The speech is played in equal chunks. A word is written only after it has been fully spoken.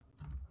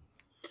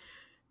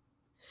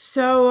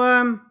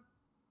So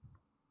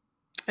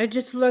I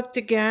just looked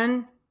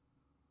again,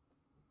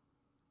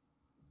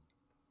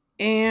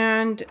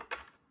 and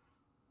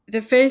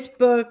the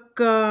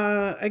Facebook,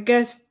 I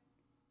guess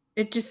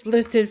it just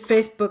listed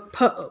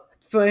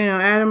for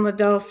Adam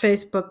Liddell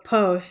Facebook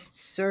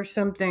posts or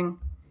something.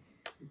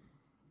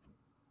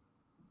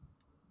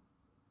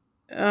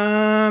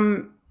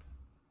 Um,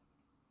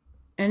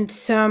 and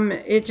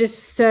it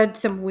just said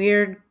some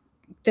weird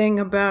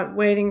thing about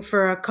waiting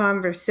for a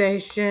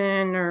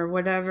conversation or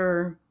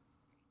whatever.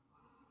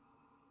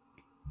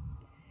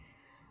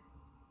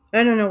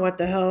 I don't know what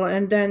the hell.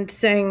 And then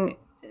saying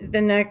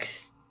the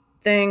next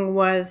thing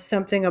was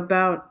something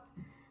about,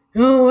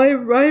 oh,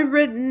 I've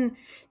written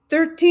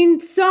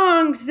 13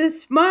 songs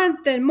this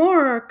month and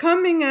more are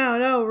coming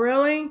out. Oh,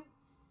 really?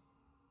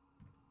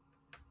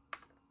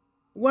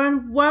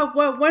 When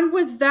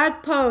was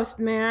that post,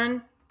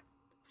 man?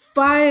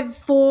 5,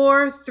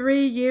 4,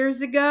 3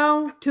 years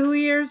ago? 2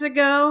 years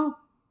ago?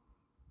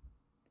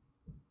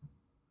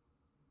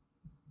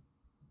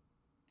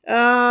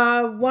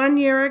 1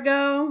 year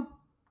ago?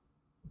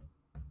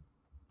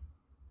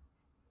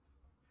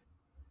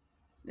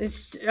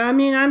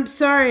 I'm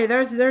sorry.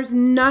 There's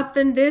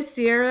nothing this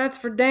year. That's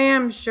for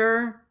damn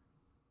sure.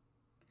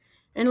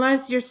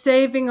 Unless you're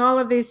saving all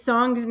of these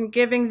songs and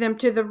giving them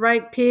to the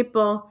right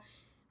people,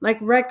 like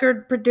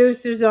record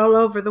producers all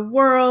over the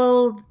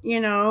world,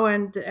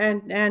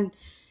 and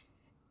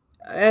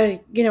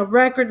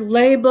record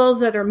labels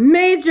that are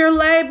major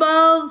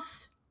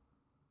labels.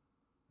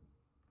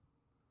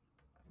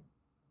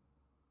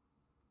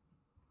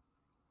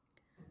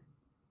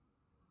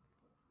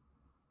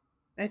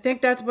 I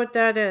think that's what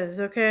that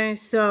is. Okay,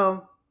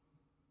 so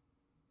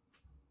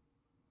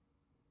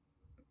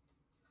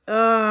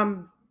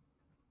um,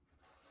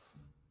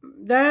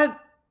 that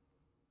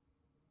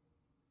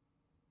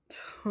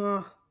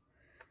oh,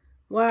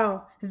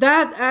 wow,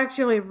 that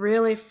actually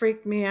really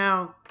freaked me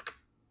out.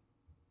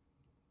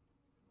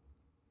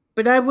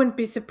 But I wouldn't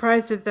be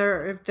surprised if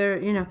they're.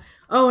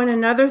 Oh, and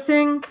another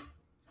thing,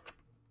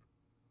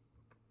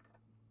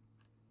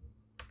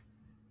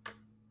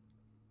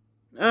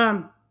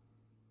 um,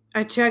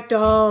 I checked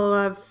all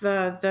of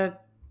the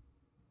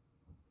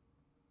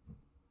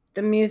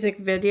music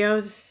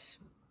videos,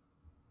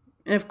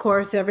 and of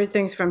course,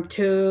 everything's from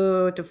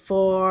 2 to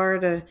 4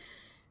 to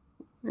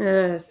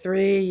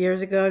 3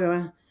 years ago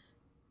to.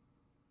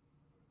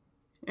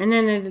 And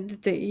then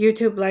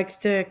YouTube likes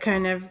to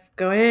kind of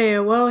go, hey,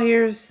 well,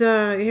 here's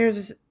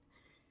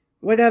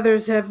what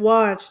others have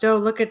watched. Oh,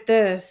 look at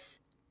this.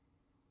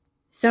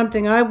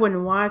 Something I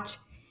wouldn't watch.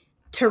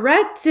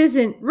 Tourette's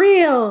isn't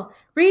real.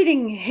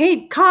 Reading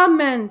hate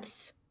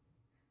comments.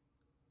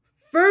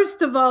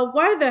 First of all,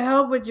 why the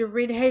hell would you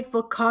read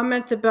hateful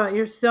comments about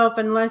yourself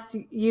unless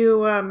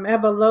you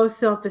have a low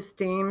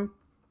self-esteem?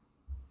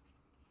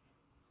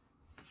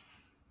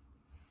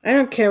 I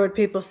don't care what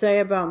people say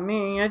about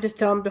me. I just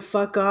tell them to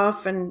fuck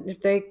off, and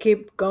if they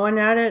keep going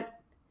at it,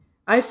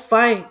 I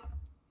fight.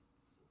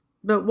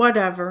 But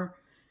whatever.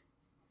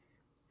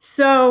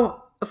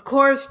 So, of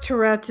course,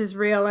 Tourette's is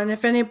real, and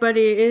if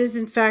anybody is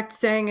in fact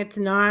saying it's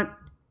not,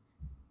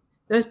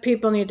 those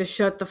people need to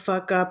shut the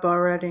fuck up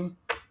already.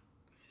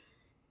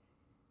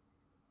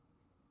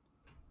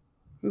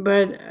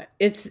 But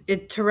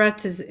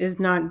Tourette's is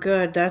not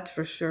good, that's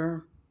for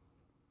sure.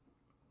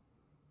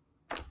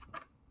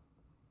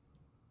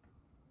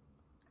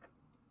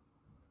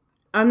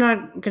 I'm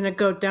not gonna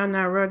go down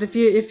that road. If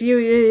you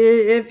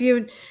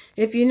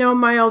know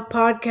my old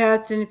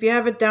podcast and if you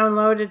have it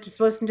downloaded, just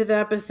listen to the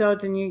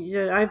episodes. And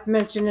I've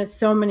mentioned this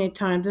so many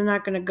times. I'm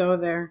not gonna go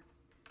there.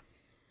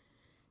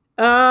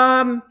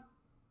 Um,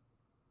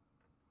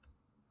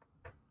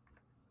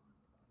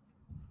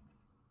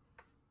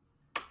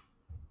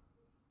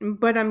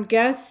 but I'm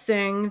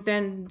guessing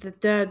then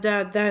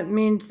that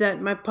means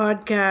that my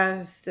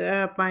podcast,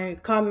 my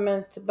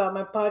comments about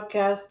my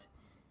podcast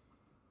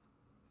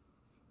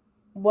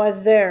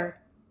was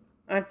there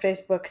on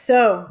Facebook.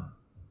 So,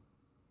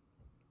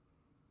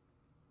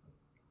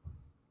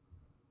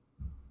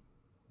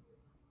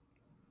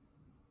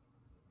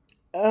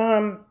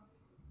 um,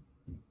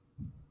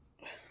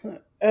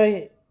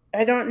 I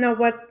don't know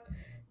what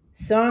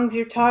songs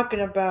you're talking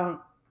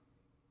about.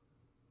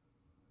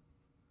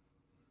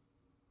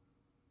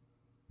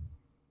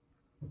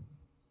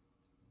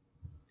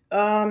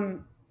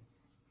 Um,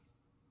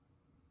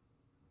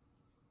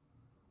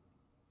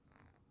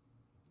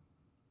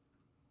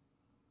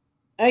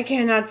 I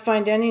cannot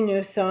find any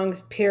new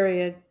songs,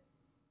 period,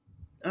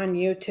 on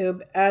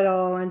YouTube at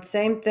all. And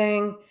same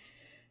thing.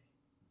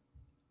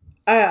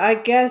 I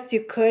guess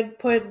you could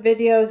put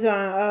videos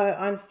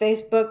on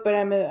Facebook, but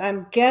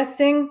I'm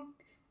guessing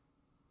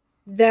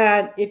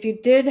that if you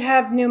did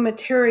have new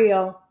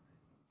material,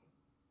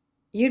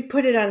 you'd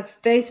put it on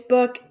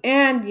Facebook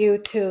and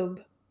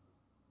YouTube.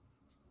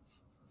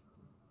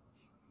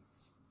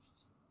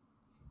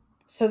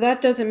 So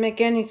that doesn't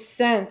make any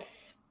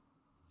sense.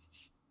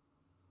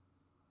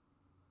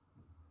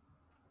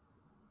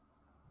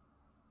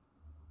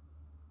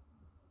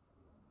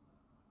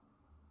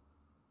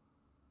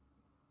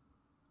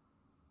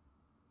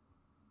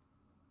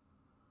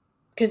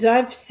 Because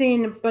I've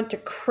seen a bunch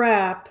of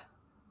crap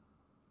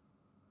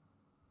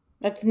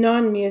that's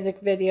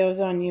non-music videos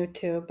on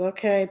YouTube.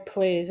 Okay,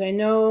 please. I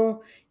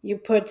know you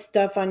put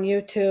stuff on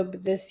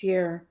YouTube this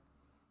year.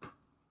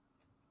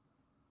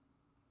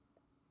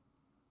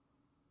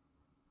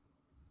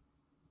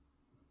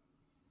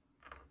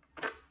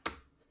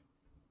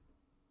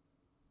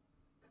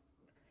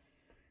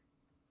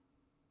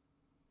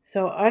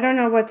 So I don't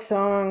know what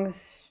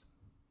songs.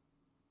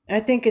 I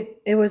think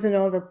it was an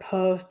older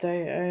post,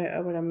 I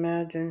would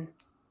imagine.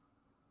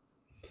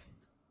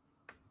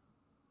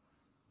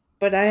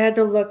 But I had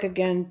to look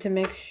again to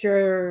make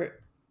sure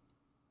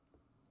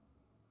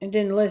it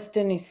didn't list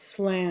any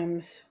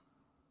slams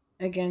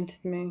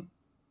against me.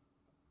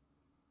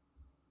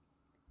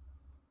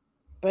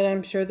 But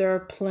I'm sure there are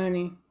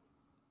plenty.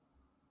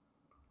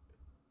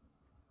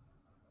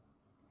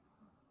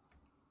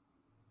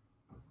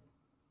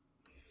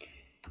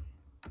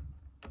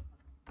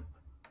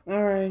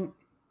 All right.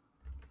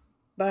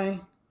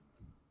 Bye.